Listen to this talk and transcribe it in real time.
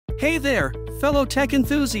Hey there, fellow tech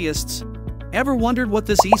enthusiasts! Ever wondered what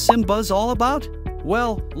this eSIM buzz all about?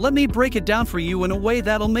 Well, let me break it down for you in a way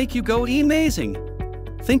that'll make you go amazing.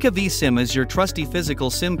 Think of eSIM as your trusty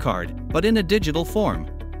physical SIM card, but in a digital form.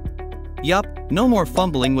 Yup, no more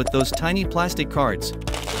fumbling with those tiny plastic cards.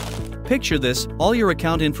 Picture this, all your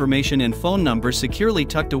account information and phone numbers securely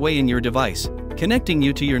tucked away in your device, connecting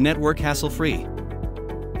you to your network hassle-free.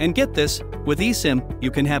 And get this, with eSIM, you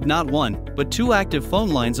can have not one, but two active phone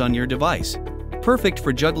lines on your device. Perfect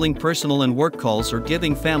for juggling personal and work calls or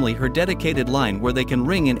giving family her dedicated line where they can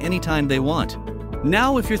ring in any time they want.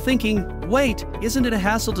 Now if you're thinking, wait, isn't it a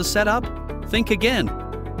hassle to set up? Think again.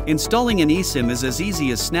 Installing an eSIM is as easy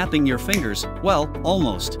as snapping your fingers, well,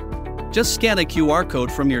 almost. Just scan a QR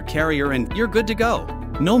code from your carrier and you're good to go.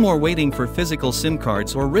 No more waiting for physical SIM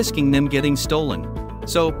cards or risking them getting stolen.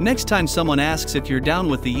 So, next time someone asks if you're down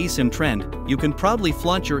with the eSIM trend, you can proudly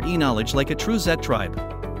flaunt your e-knowledge like a true Zet tribe.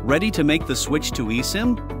 Ready to make the switch to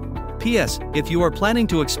eSIM? P.S. If you are planning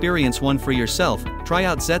to experience one for yourself, try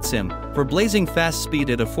out ZetSIM, for blazing fast speed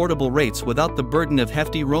at affordable rates without the burden of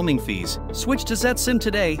hefty roaming fees. Switch to ZetSIM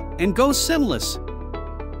today, and go SIMless!